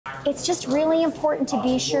It's just really important to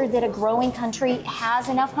be sure that a growing country has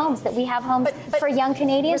enough homes, that we have homes for young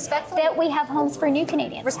Canadians, that we have homes for new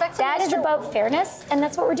Canadians. That is about fairness, and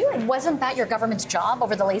that's what we're doing. Wasn't that your government's job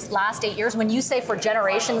over the last 8 years? When you say for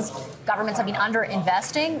generations governments have been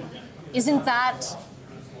under-investing, doesn't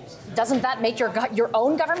that make your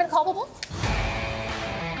own government culpable?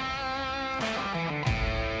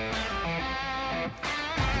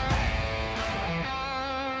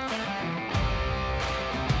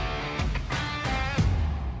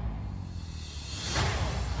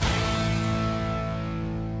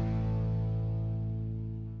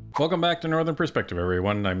 Welcome back to Northern Perspective,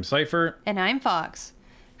 everyone. I'm Cypher. And I'm Fox.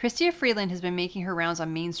 Chrystia Freeland has been making her rounds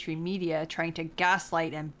on mainstream media, trying to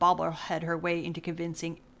gaslight and bobblehead her way into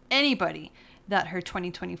convincing anybody that her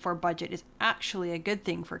 2024 budget is actually a good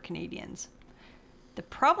thing for Canadians. The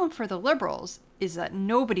problem for the Liberals is that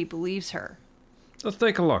nobody believes her. Let's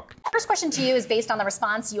take a look. First question to you is based on the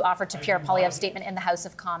response you offered to Pierre Poilievre's statement in the House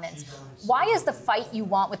of Commons. Why is the fight you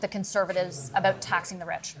want with the Conservatives about taxing the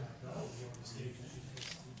rich?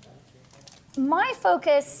 My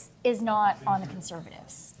focus is not on the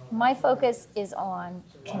Conservatives. My focus is on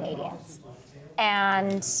Canadians.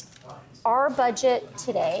 And our budget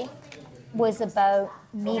today was about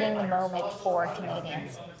meeting the moment for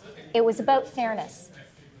Canadians. It was about fairness.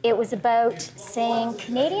 It was about saying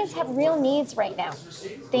Canadians have real needs right now.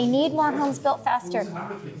 They need more homes built faster.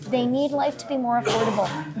 They need life to be more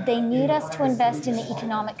affordable. They need us to invest in the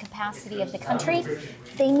economic capacity of the country.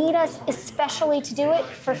 They need us especially to do it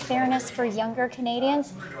for fairness for younger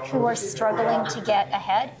Canadians who are struggling to get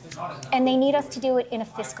ahead. And they need us to do it in a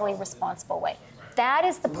fiscally responsible way. That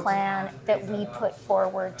is the plan that we put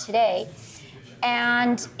forward today.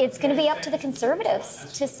 And it's going to be up to the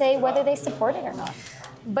Conservatives to say whether they support it or not.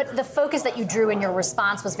 But the focus that you drew in your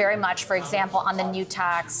response was very much, for example, on the new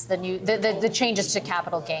tax, the changes to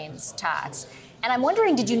capital gains tax. And I'm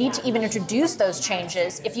wondering, did you need to even introduce those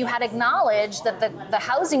changes if you had acknowledged that the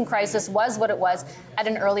housing crisis was what it was at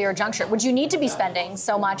an earlier juncture? Would you need to be spending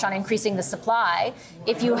so much on increasing the supply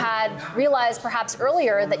if you had realized perhaps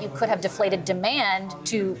earlier that you could have deflated demand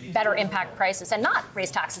to better impact prices and not raise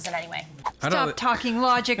taxes in any way? Stop talking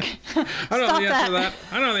logic. I don't know the answer to that.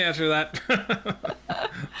 I don't know the answer to that.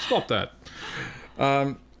 Stop that.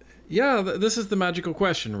 Yeah, this is the magical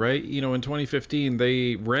question, right? You know, in 2015,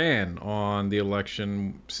 they ran on the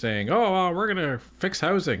election saying, oh, well, we're going to fix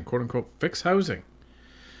housing, quote unquote, fix housing.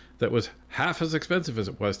 That was half as expensive as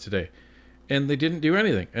it was today. And they didn't do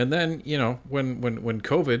anything. And then, you know, when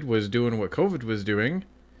COVID was doing what COVID was doing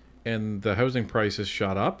and the housing prices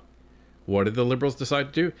shot up, what did the Liberals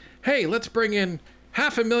decide to do? Hey, let's bring in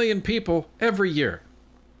 500,000 people every year.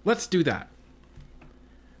 Let's do that.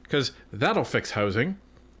 Because that'll fix housing.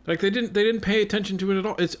 Like they didn't pay attention to it at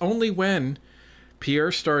all. It's only when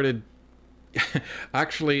Pierre started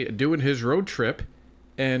actually doing his road trip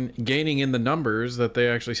and gaining in the numbers that they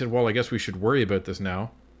actually said, well, I guess we should worry about this now.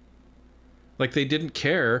 Like they didn't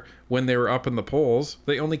care when they were up in the polls.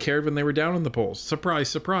 They only cared when they were down in the polls. Surprise,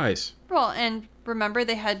 surprise. Well, and remember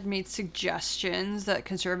they had made suggestions that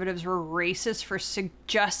Conservatives were racist for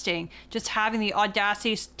suggesting, just having the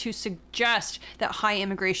audacity to suggest that high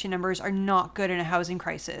immigration numbers are not good in a housing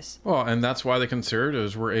crisis. Well, and that's why the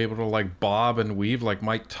Conservatives were able to like bob and weave like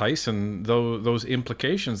Mike Tyson, those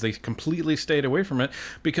implications. They completely stayed away from it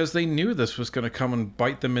because they knew this was going to come and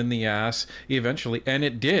bite them in the ass eventually, and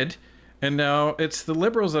it did. And now it's the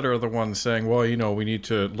Liberals that are the ones saying, well, you know, we need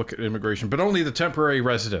to look at immigration, but only the temporary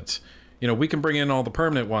residents. You know, we can bring in all the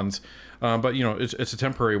permanent ones, but, you know, it's the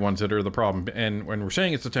temporary ones that are the problem. And when we're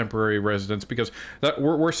saying it's the temporary residents, because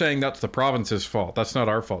we're saying that's the province's fault. That's not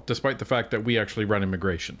our fault, despite the fact that we actually run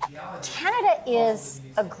immigration. Canada is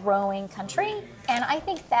a growing country, and I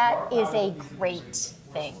think that is a great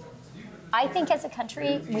thing. I think as a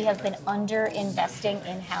country, we have been under-investing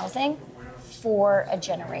in housing for a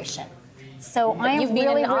generation. So I am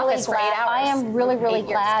really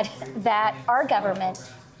glad that our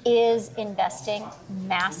government is investing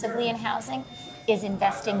massively in housing, is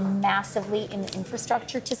investing massively in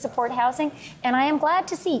infrastructure to support housing. And I am glad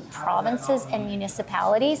to see provinces and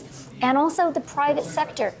municipalities and also the private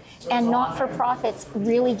sector and not-for-profits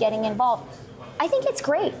really getting involved. I think it's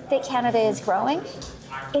great that Canada is growing.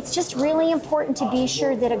 It's just really important to be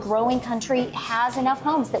sure that a growing country has enough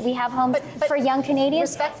homes, that we have homes for young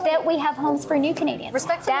Canadians, that we have homes for new Canadians.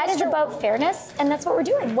 That is about fairness, and that's what we're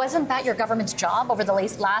doing. Wasn't that your government's job over the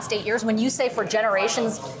last 8 years? When you say for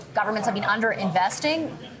generations governments have been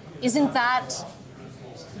under-investing, doesn't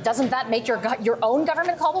that make your own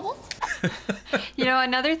government culpable? You know,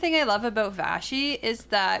 another thing I love about Vashi is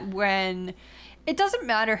that when It doesn't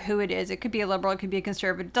matter who it is. It could be a liberal, it could be a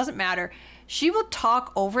conservative. It doesn't matter. She will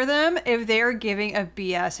talk over them if they're giving a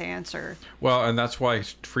BS answer. Well, and that's why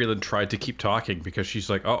Freeland tried to keep talking, because she's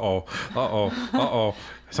like, uh-oh,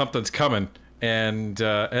 something's coming. And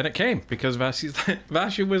it came, because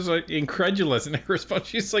Vashi was incredulous in her response.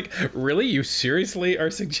 She's like, really? You seriously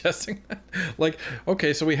are suggesting that? Like,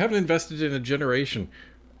 okay, so we haven't invested in a generation.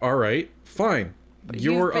 All right, fine. But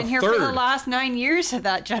You're you've been a here third. for the last 9 years of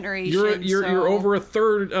that generation. You're over a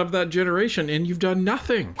third of that generation, and you've done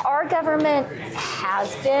nothing. Our government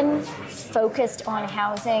has been focused on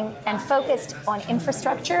housing and focused on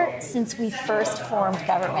infrastructure since we first formed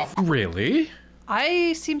government. Really?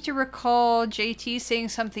 I seem to recall JT saying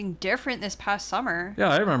something different this past summer. Yeah,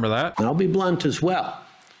 I remember that. And I'll be blunt as well.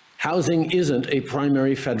 Housing isn't a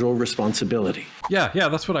primary federal responsibility. Yeah,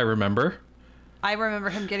 that's what I remember. I remember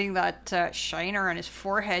him getting that shiner on his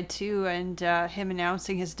forehead too, and him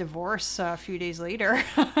announcing his divorce a few days later.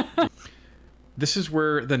 This is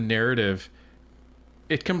where the narrative,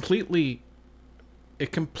 it completely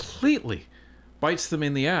bites them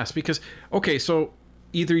in the ass, because, okay, so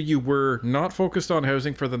either you were not focused on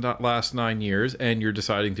housing for the last 9 years and you're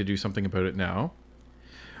deciding to do something about it now,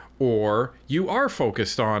 or you are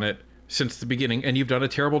focused on it since the beginning and you've done a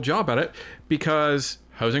terrible job at it because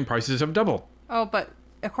housing prices have doubled. Oh, but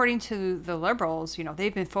according to the Liberals,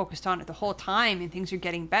 they've been focused on it the whole time and things are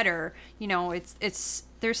getting better. It's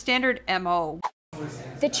their standard MO.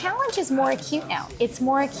 The challenge is more acute now. It's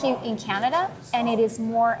more acute in Canada, and it is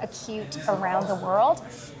more acute around the world.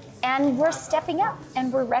 And we're stepping up,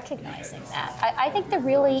 and we're recognizing that. I think the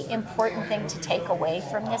really important thing to take away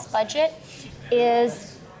from this budget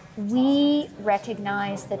is we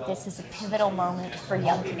recognize that this is a pivotal moment for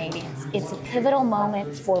young Canadians. It's a pivotal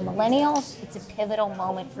moment for millennials. It's a pivotal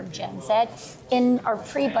moment for Gen Z. In our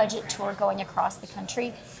pre-budget tour going across the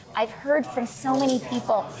country, I've heard from so many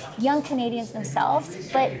people, young Canadians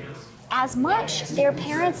themselves, but as much their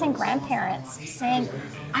parents and grandparents, saying,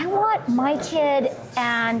 I want my kid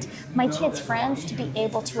and my kid's friends to be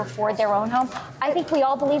able to afford their own home. I think we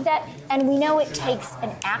all believe that, and we know it takes an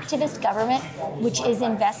activist government which is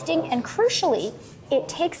investing, and crucially, it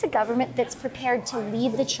takes a government that's prepared to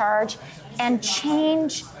lead the charge and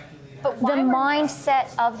change the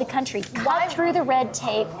mindset of the country. Cut through the red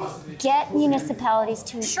tape, get municipalities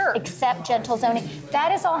to accept gentle zoning.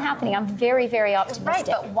 That is all happening. I'm very, very optimistic.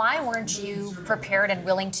 Right, but why weren't you prepared and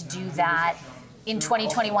willing to do that in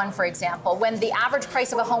 2021, for example, when the average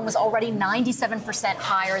price of a home was already 97%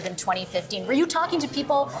 higher than 2015? Were you talking to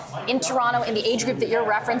people in Toronto in the age group that you're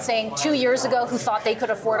referencing 2 years ago who thought they could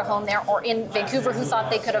afford a home there, or in Vancouver who thought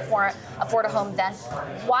they could afford a home then?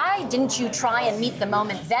 Why didn't you try and meet the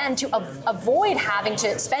moment then to avoid having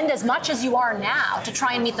to spend as much as you are now to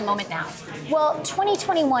try and meet the moment now? Well,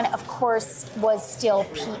 2021, of course, was still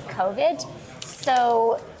peak COVID.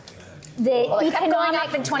 So it kept going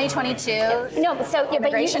up in 2022. No, so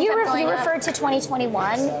but you referred to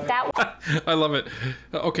 2021. That I love it.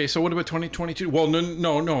 Okay, so what about 2022? Well,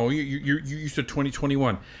 no. You said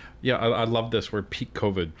 2021. Yeah, I love this. We're peak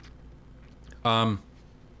COVID.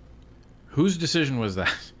 Whose decision was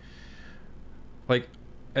that? Like,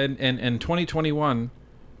 and 2021,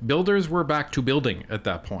 builders were back to building at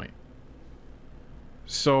that point.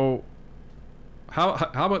 So, how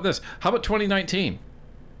about this? How about 2019?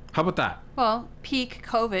 How about that? Well, peak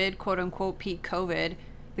COVID, quote unquote peak COVID,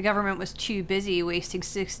 the government was too busy wasting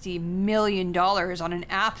 $60 million on an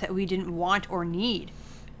app that we didn't want or need.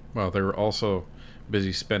 Well, they were also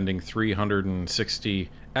busy spending $360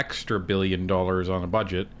 extra billion on a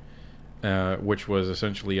budget, which was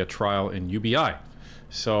essentially a trial in UBI.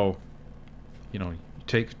 So,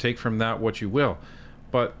 take from that what you will.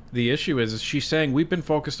 But the issue is she's saying we've been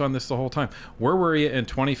focused on this the whole time. Where were you in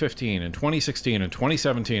 2015 and 2016 and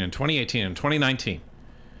 2017 and 2018 and 2019?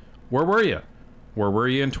 Where were you? Where were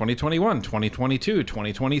you in 2021, 2022,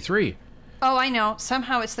 2023? Oh, I know.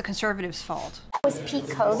 Somehow it's the Conservatives' fault. It was peak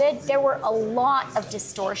COVID. There were a lot of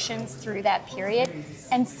distortions through that period.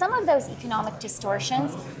 And some of those economic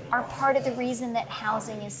distortions are part of the reason that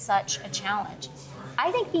housing is such a challenge.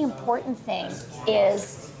 I think the important thing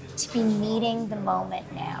is to be meeting the moment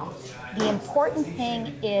now. The important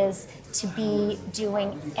thing is to be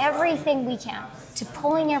doing everything we can, to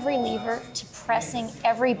pulling every lever, to pressing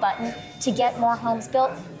every button to get more homes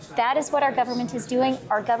built. That is what our government is doing.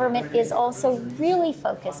 Our government is also really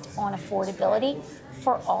focused on affordability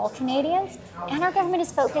for all Canadians, and our government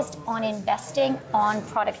is focused on investing on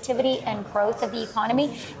productivity and growth of the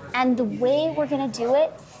economy. And the way we're going to do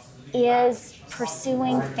it is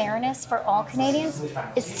pursuing fairness for all Canadians,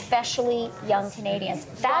 especially young Canadians.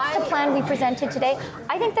 That's the plan we presented today.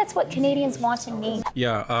 I think that's what Canadians want and need.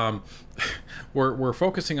 Yeah, we're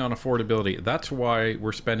focusing on affordability. That's why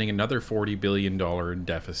we're spending another $40 billion in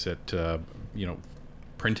deficit,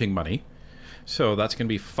 printing money. So that's going to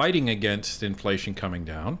be fighting against inflation coming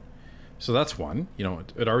down. So that's one.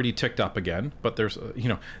 It already ticked up again, but there's,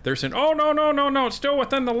 they're saying, oh, no, it's still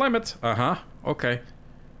within the limits. Okay.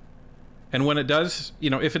 And when it does,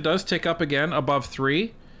 if it does tick up again above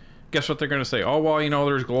 3, guess what they're going to say? Oh, well,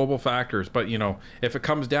 there's global factors. But, if it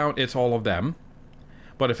comes down, it's all of them.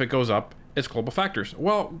 But if it goes up, it's global factors.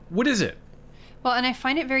 Well, what is it? Well, and I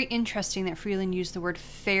find it very interesting that Freeland used the word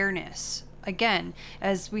fairness. Again,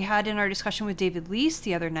 as we had in our discussion with David Lease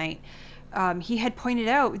the other night, he had pointed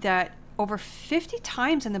out that over 50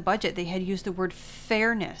 times in the budget, they had used the word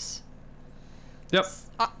fairness. Yep.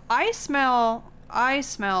 I smell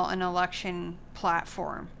an election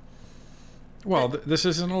platform. Well, this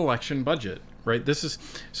is an election budget, right? This is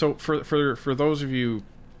so for those of you,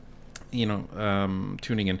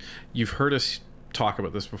 tuning in. You've heard us talk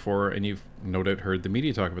about this before, and you've no doubt heard the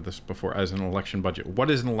media talk about this before as an election budget.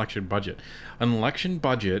 What is an election budget? An election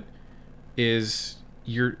budget is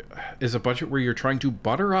a budget where you're trying to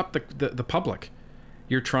butter up the public.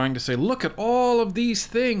 You're trying to say, look at all of these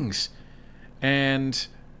things, and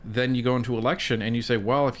then you go into election and you say,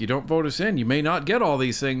 well, if you don't vote us in, you may not get all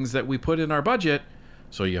these things that we put in our budget,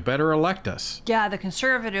 so you better elect us. Yeah, the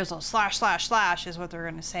Conservatives will slash is what they're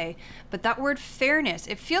going to say. But that word fairness,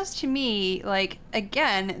 it feels to me like,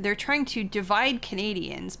 again, they're trying to divide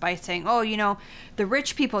Canadians by saying, oh, the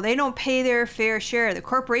rich people, they don't pay their fair share. The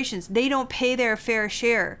corporations, they don't pay their fair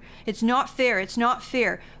share. It's not fair. It's not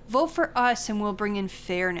fair. Vote for us and we'll bring in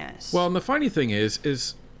fairness. Well, and the funny thing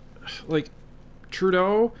is like,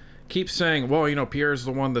 Trudeau keeps saying, well, Pierre's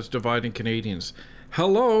the one that's dividing Canadians.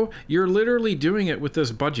 Hello, you're literally doing it with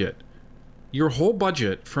this budget. Your whole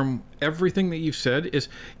budget, from everything that you've said, is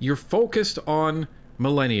you're focused on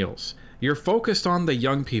millennials. You're focused on the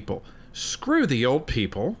young people. Screw the old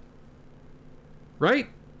people. Right?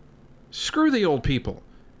 Screw the old people.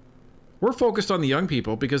 We're focused on the young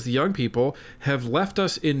people because the young people have left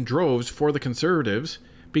us in droves for the Conservatives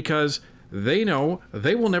because they know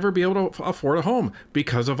they will never be able to afford a home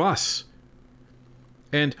because of us.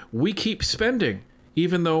 And we keep spending,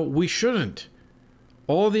 even though we shouldn't.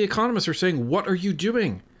 All the economists are saying, what are you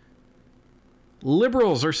doing?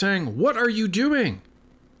 Liberals are saying, what are you doing?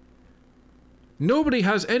 Nobody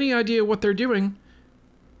has any idea what they're doing.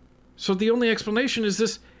 So the only explanation is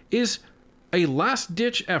this is a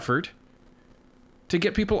last-ditch effort to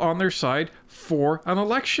get people on their side for an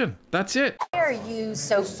election. That's it. Why are you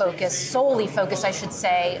so solely focused, I should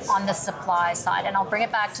say, on the supply side? And I'll bring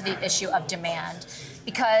it back to the issue of demand.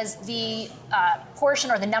 Because the portion,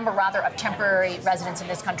 or the number rather, of temporary residents in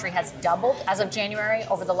this country has doubled as of January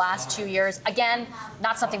over the last 2 years. Again,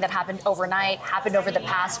 not something that happened overnight, happened over the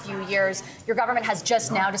past few years. Your government has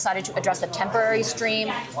just now decided to address the temporary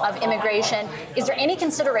stream of immigration. Is there any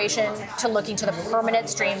consideration to looking to the permanent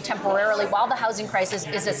stream temporarily while the housing crisis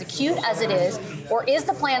is as acute as it is? Or is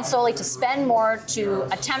the plan solely to spend more to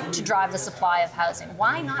attempt to drive the supply of housing?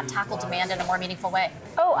 Why not tackle demand in a more meaningful way?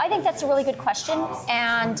 Oh, I think that's a really good question.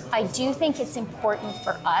 And I do think it's important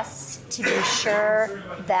for us to be sure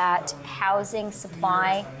that housing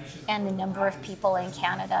supply and the number of people in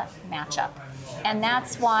Canada match up. And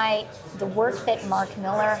that's why the work that Mark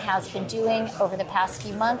Miller has been doing over the past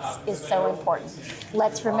few months is so important.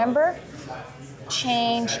 Let's remember,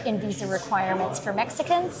 change in visa requirements for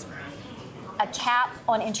Mexicans, a cap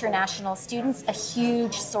on international students, a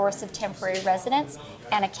huge source of temporary residents,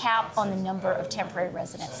 and a cap on the number of temporary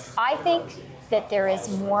residents. I think that there is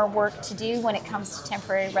more work to do when it comes to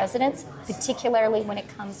temporary residents, particularly when it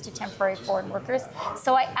comes to temporary foreign workers.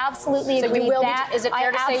 So I absolutely agree that. Is it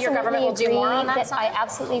fair to say your government will do more on that side? I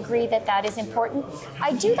absolutely agree that that is important.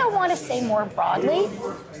 I do, though, want to say more broadly,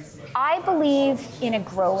 I believe in a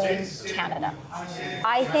growing Canada.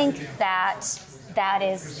 I think that that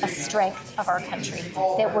is a strength of our country,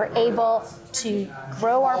 that we're able to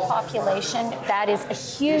grow our population. That is a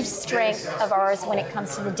huge strength of ours when it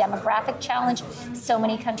comes to the demographic challenge so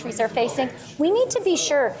many countries are facing. We need to be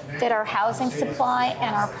sure that our housing supply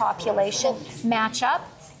and our population match up.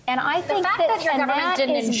 And I think that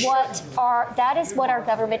is what our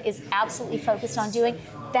government is absolutely focused on doing.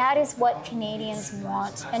 That is what Canadians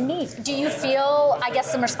want and need. Do you feel, I guess,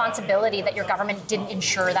 some responsibility that your government didn't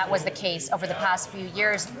ensure that was the case over the past few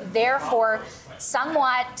years, therefore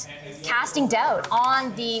somewhat casting doubt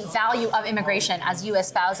on the value of immigration as you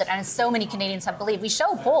espouse it, and as so many Canadians have believed? We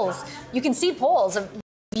show polls. You can see polls of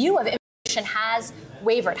view of immigration has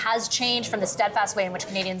wavered, has changed from the steadfast way in which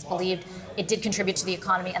Canadians believed it did contribute to the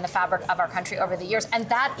economy and the fabric of our country over the years. And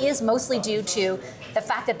that is mostly due to the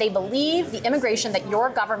fact that they believe the immigration that your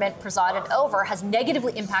government presided over has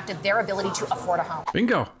negatively impacted their ability to afford a home.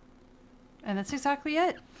 Bingo. And that's exactly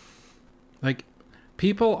it. Like,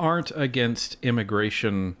 people aren't against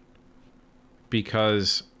immigration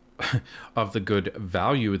because of the good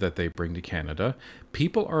value that they bring to Canada.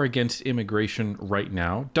 People are against immigration right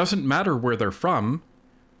now. Doesn't matter where they're from,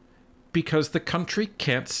 because the country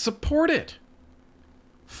can't support it.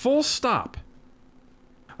 Full stop.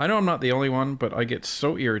 I know I'm not the only one, but I get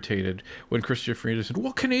so irritated when Chrystia Freeland said,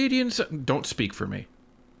 well, Canadians... Don't speak for me.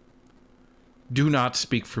 Do not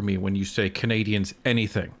speak for me when you say Canadians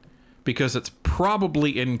anything, because it's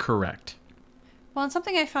probably incorrect. Well, and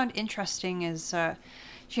something I found interesting is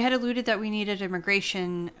she had alluded that we needed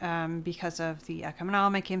immigration because of the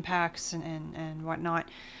economic impacts and whatnot.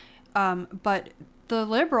 But the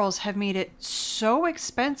Liberals have made it so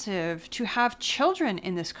expensive to have children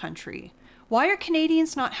in this country. Why are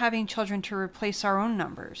Canadians not having children to replace our own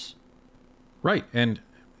numbers? Right, and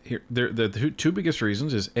here the two biggest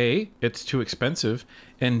reasons is A, it's too expensive,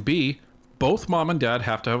 and B, both mom and dad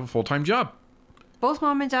have to have a full-time job. Both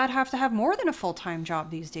mom and dad have to have more than a full-time job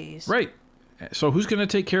these days. Right. So who's going to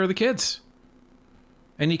take care of the kids?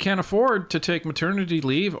 And you can't afford to take maternity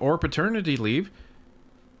leave or paternity leave.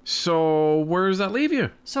 So where does that leave you?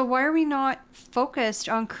 So why are we not focused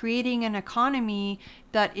on creating an economy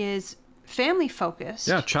that is family-focused?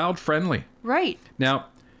 Yeah, child-friendly. Right. Now,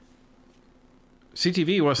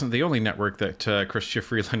 CTV wasn't the only network that Chrystia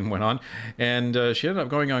Freeland went on, and she ended up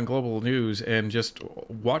going on Global News, and just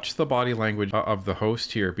watch the body language of the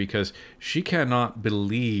host here, because she cannot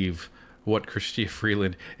believe what Chrystia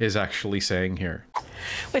Freeland is actually saying here.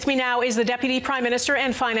 With me now is the Deputy Prime Minister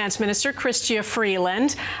and Finance Minister, Chrystia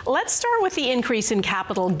Freeland. Let's start with the increase in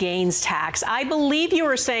capital gains tax. I believe you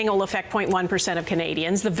were saying it will affect 0.1% of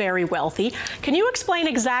Canadians, the very wealthy. Can you explain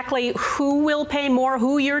exactly who will pay more,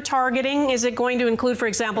 who you're targeting? Is it going to include, for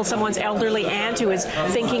example, someone's elderly aunt who is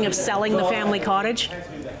thinking of selling the family cottage?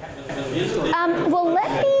 Well,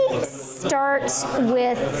 let me start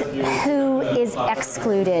with who is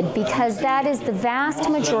excluded, because that is the vast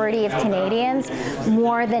majority of Canadians.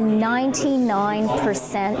 More than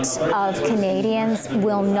 99% of Canadians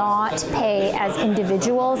will not pay as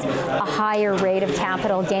individuals a higher rate of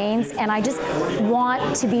capital gains, and I just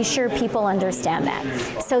want to be sure people understand that.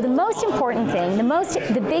 So the most important thing,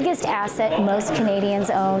 the biggest asset most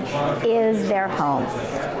Canadians own is their home.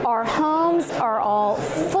 Our homes are all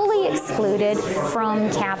fully excluded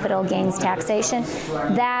from capital gains taxation.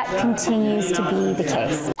 That continues to be the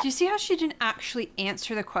case. Do you see how she didn't actually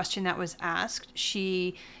answer the question that was asked?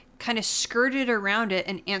 She kind of skirted around it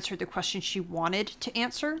and answered the question she wanted to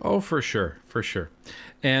answer? Oh, for sure, for sure.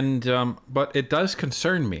 And but it does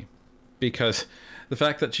concern me, because the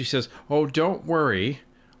fact that she says, oh, don't worry,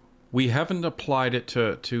 we haven't applied it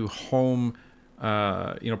to home,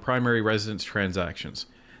 primary residence transactions.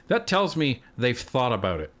 That tells me they've thought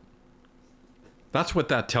about it. That's what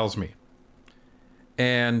that tells me.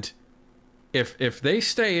 And if they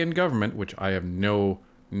stay in government, which I have no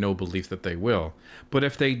belief that they will, but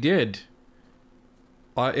if they did,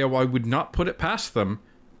 I would not put it past them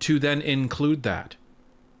to then include that.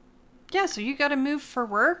 Yeah, so you got to move for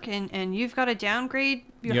work, and you've got to downgrade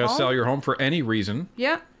your home. You got to sell your home for any reason.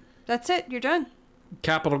 Yeah, that's it. You're done.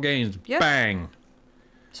 Capital gains, yep. Bang.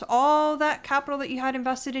 So all that capital that you had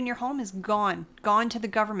invested in your home is gone to the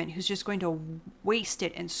government, who's just going to waste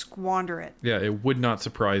it and squander it. Yeah, it would not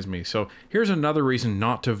surprise me. So here's another reason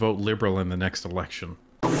not to vote Liberal in the next election.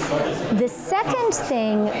 The second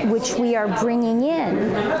thing which we are bringing in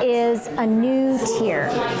is a new tier.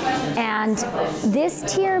 And this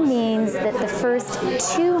tier means that the first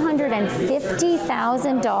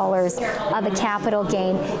 $250,000 of a capital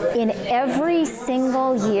gain in every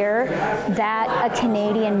single year that a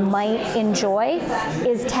Canadian might enjoy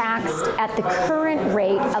is taxed at the current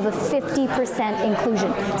rate of a 50%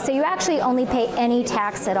 inclusion. So you actually only pay any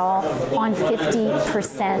tax at all on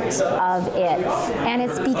 50% of it. And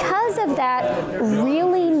it's because of that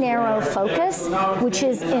really narrow focus, which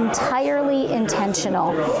is entirely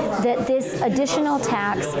intentional, that this additional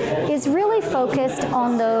tax is really focused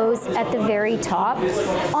on those at the very top,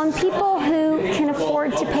 on people who can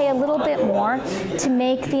afford to pay a little bit more to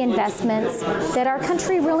make the investments that our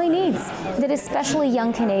country really needs, that especially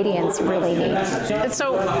young Canadians really need.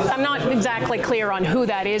 So I'm not exactly clear on who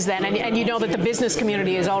that is then, and you know that the business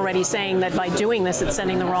community is already saying that by doing this, it's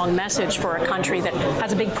sending the wrong message for a country that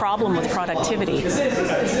has a big problem with productivity.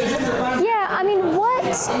 Yeah, I mean, what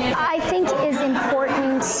I think is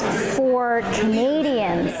important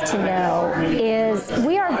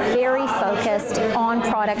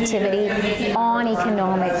productivity, on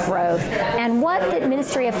economic growth. And what the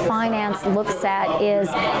Ministry of Finance looks at is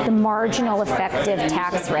the marginal effective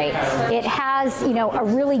tax rate. It has, a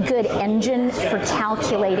really good engine for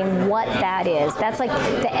calculating what that is. That's like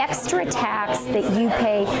the extra tax that you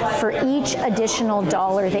pay for each additional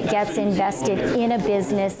dollar that gets invested in a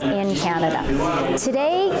business in Canada.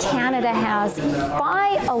 Today, Canada has,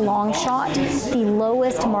 by a long shot, the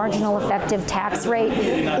lowest marginal effective tax rate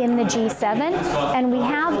in the G7, and we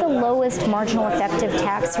have the lowest marginal effective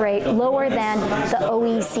tax rate, lower than the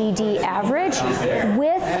OECD average.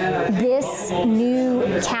 With this new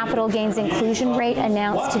capital gains inclusion rate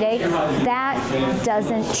announced today, that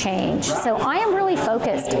doesn't change. So I am really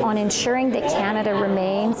focused on ensuring that Canada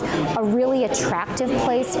remains a really attractive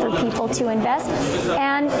place for people to invest.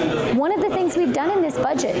 And one of the things we've done in this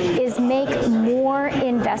budget is make more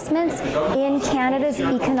investments in Canada's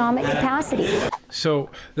economic capacity. So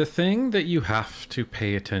the thing that you have to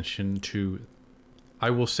pay attention to, I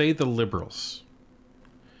will say the Liberals,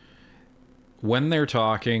 when they're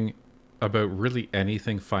talking about really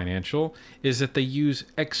anything financial, is that they use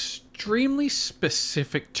extremely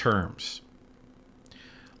specific terms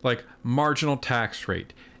like marginal tax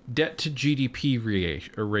rate, debt to GDP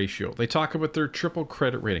ratio. They talk about their triple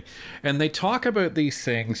credit rating, and they talk about these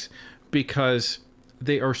things because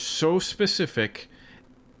they are so specific,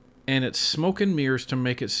 and it's smoke and mirrors to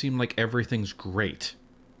make it seem like everything's great.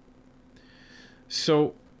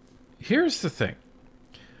 So here's the thing.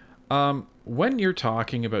 When you're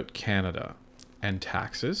talking about Canada and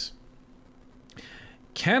taxes,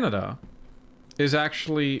 Canada is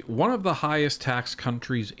actually one of the highest tax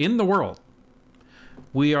countries in the world.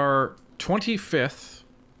 We are 25th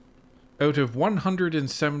out of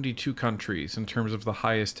 172 countries in terms of the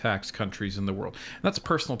highest tax countries in the world. And that's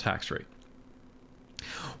personal tax rate.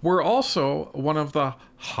 We're also one of the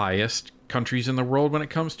highest countries in the world when it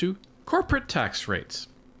comes to corporate tax rates.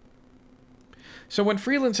 So when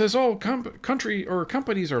Freeland says, oh, country or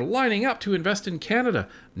companies are lining up to invest in Canada,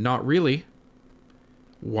 not really.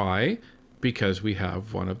 Why? Because we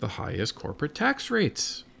have one of the highest corporate tax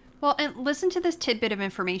rates. Well, and listen to this tidbit of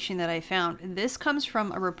information that I found. This comes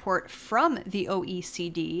from a report from the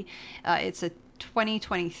OECD. It's a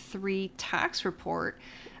 2023 tax report,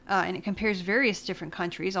 and it compares various different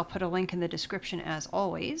countries. I'll put a link in the description as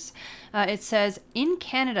always. It says, in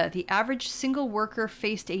Canada, the average single worker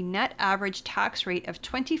faced a net average tax rate of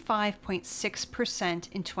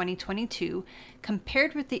 25.6% in 2022,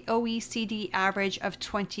 compared with the OECD average of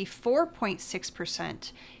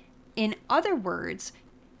 24.6%. In other words,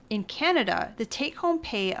 in Canada, the take-home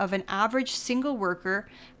pay of an average single worker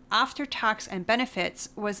after tax and benefits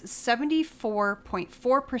was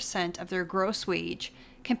 74.4% of their gross wage,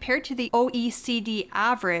 compared to the OECD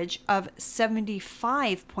average of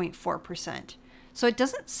 75.4%. So it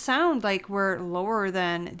doesn't sound like we're lower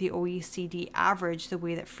than the OECD average the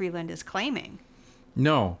way that Freeland is claiming.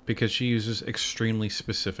 No, because she uses extremely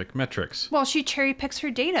specific metrics. Well, she cherry picks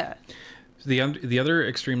her data. The other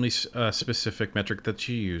extremely specific metric that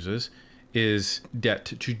she uses is debt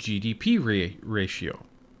to GDP ratio,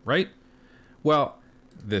 right? Well,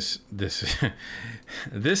 this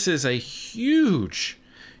is a huge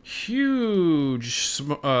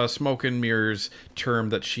smoke and mirrors term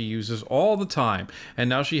that she uses all the time, and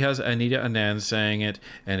now she has Anita Anand saying it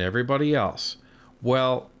and everybody else.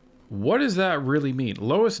 Well, what does that really mean?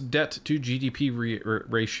 Lowest debt to GDP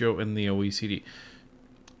ratio in the OECD.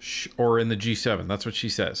 Or in the G7, that's what she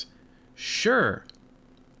says. Sure,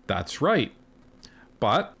 that's right.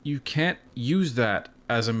 But you can't use that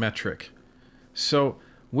as a metric. So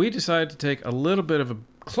we decided to take a little bit of a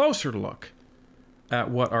closer look at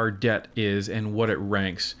what our debt is and what it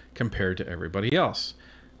ranks compared to everybody else.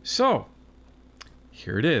 So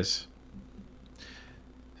here it is.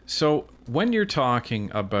 So when you're talking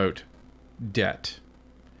about debt,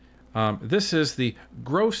 this is the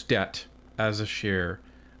gross debt as a share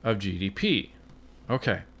of GDP.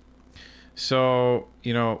 Okay. So,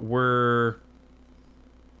 we're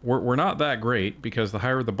not that great, because the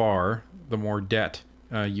higher the bar, the more debt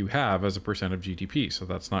you have as a percent of GDP. So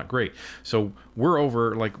that's not great. So we're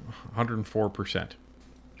over like 104%.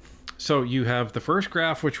 So you have the first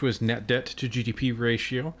graph, which was net debt to GDP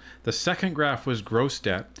ratio. The second graph was gross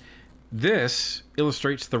debt. This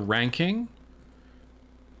illustrates the ranking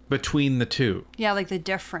between the two. Yeah, like the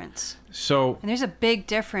difference. So, and there's a big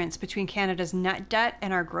difference between Canada's net debt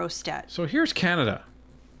and our gross debt. So here's Canada.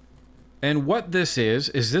 And what this is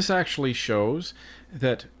this actually shows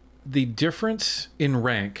that the difference in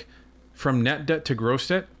rank from net debt to gross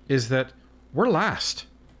debt is that we're last.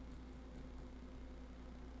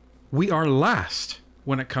 We are last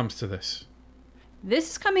when it comes to this.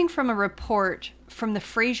 This is coming from a report from the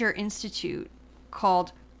Fraser Institute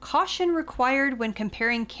called Caution Required When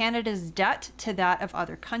Comparing Canada's Debt to That of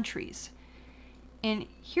Other Countries. And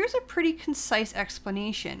here's a pretty concise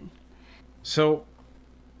explanation. So,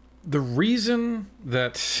 the reason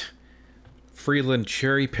that Freeland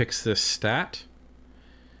cherry picks this stat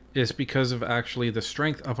is because of actually the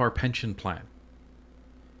strength of our pension plan.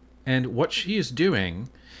 And what she is doing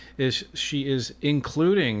is she is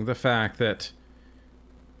including the fact that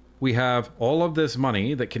we have all of this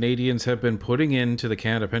money that Canadians have been putting into the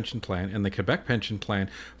Canada Pension Plan and the Quebec Pension Plan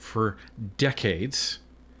for decades.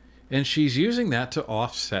 And she's using that to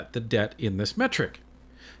offset the debt in this metric.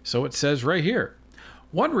 So it says right here,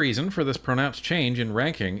 one reason for this pronounced change in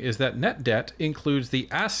ranking is that net debt includes the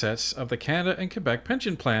assets of the Canada and Quebec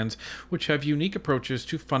pension plans, which have unique approaches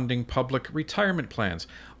to funding public retirement plans.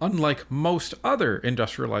 Unlike most other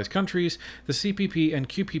industrialized countries, the CPP and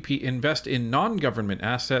QPP invest in non-government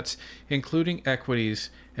assets, including equities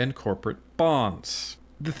and corporate bonds.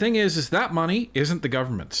 The thing is that money isn't the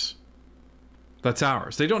government's. That's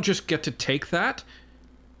ours. They don't just get to take that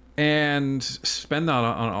and spend that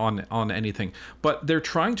on anything. But they're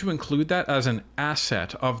trying to include that as an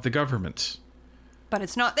asset of the government's. But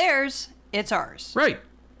it's not theirs, it's ours. Right.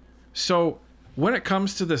 So when it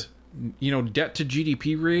comes to this, debt to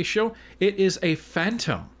GDP ratio, it is a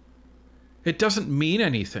phantom. It doesn't mean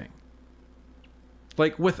anything.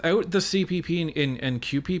 Like, without the CPP and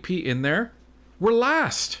QPP in there, we're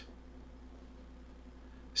last.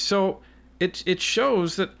 So it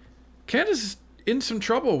shows that Canada's in some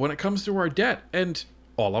trouble when it comes to our debt, and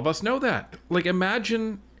all of us know that. Like,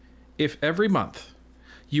 imagine if every month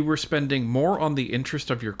you were spending more on the interest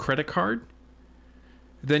of your credit card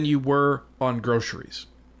than you were on groceries.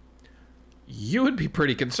 You would be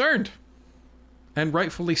pretty concerned, and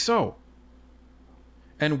rightfully so.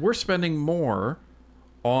 And we're spending more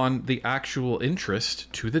on the actual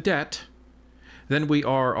interest to the debt than we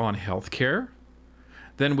are on healthcare,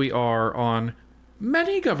 than we are on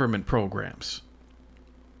many government programs.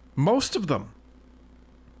 Most of them.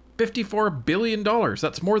 $54 billion.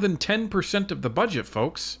 That's more than 10% of the budget,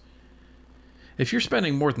 folks. If you're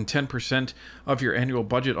spending more than 10% of your annual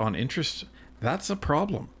budget on interest, that's a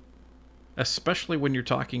problem. Especially when you're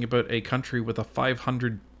talking about a country with a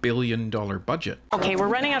 $500 billion budget. Okay, we're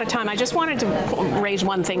running out of time. I just wanted to raise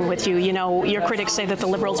one thing with you. Your critics say that the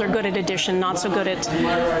Liberals are good at addition, not so good at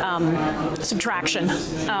subtraction.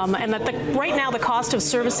 And that right now the cost of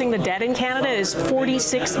servicing the debt in Canada is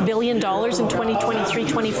 $46 billion in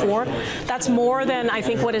 2023-24. That's more than, I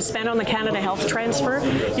think, what is spent on the Canada Health Transfer.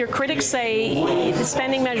 Your critics say the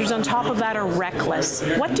spending measures on top of that are reckless.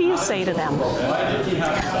 What do you say to them?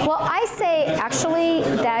 Well, I say actually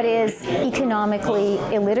that is economically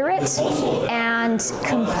illiterate and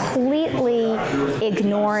completely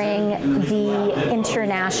ignoring the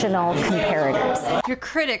international comparatives. Your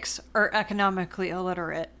critics are economically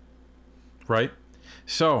illiterate. Right?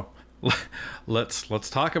 So, let's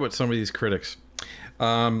talk about some of these critics.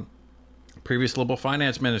 Previous Liberal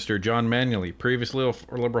Finance Minister John Manually, previous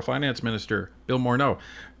Liberal Finance Minister Bill Morneau,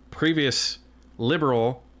 previous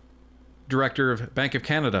Liberal Director of Bank of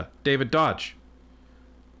Canada David Dodge.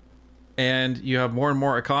 And you have more and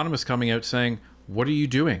more economists coming out saying, what are you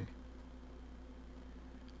doing?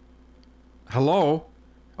 Hello?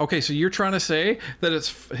 Okay, so you're trying to say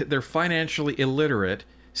that they're financially illiterate,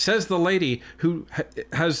 says the lady who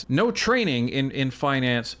has no training in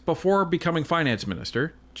finance before becoming finance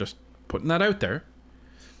minister. Just putting that out there.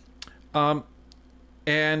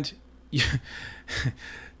 And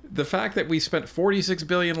the fact that we spent $46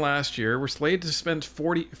 billion last year, we're slated to spend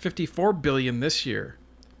 $54 billion this year.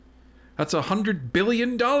 That's $100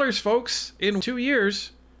 billion, folks, in 2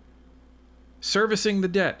 years, servicing the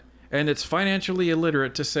debt. And it's financially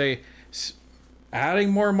illiterate to say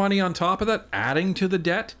adding more money on top of that, adding to the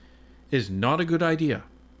debt, is not a good idea.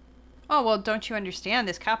 Oh, well, don't you understand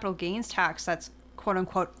this capital gains tax that's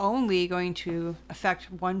quote-unquote only going to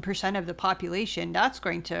affect 1% of the population? That's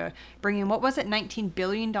going to bring in, what was it, $19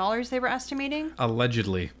 billion they were estimating?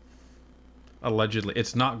 Allegedly.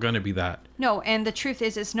 It's not going to be that. No, and the truth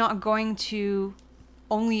is it's not going to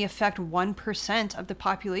only affect 1% of the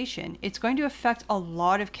population. It's going to affect a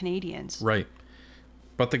lot of Canadians. Right.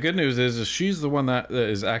 But the good news is she's the one that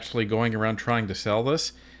is actually going around trying to sell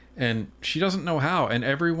this, and she doesn't know how, and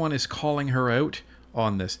everyone is calling her out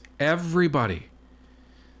on this. Everybody.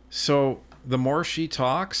 So the more she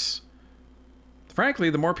talks,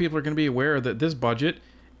 frankly, the more people are going to be aware that this budget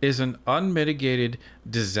is an unmitigated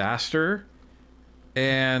disaster.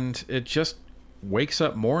 And it just wakes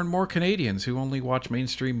up more and more Canadians who only watch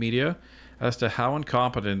mainstream media as to how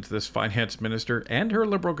incompetent this finance minister and her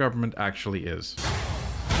Liberal government actually is.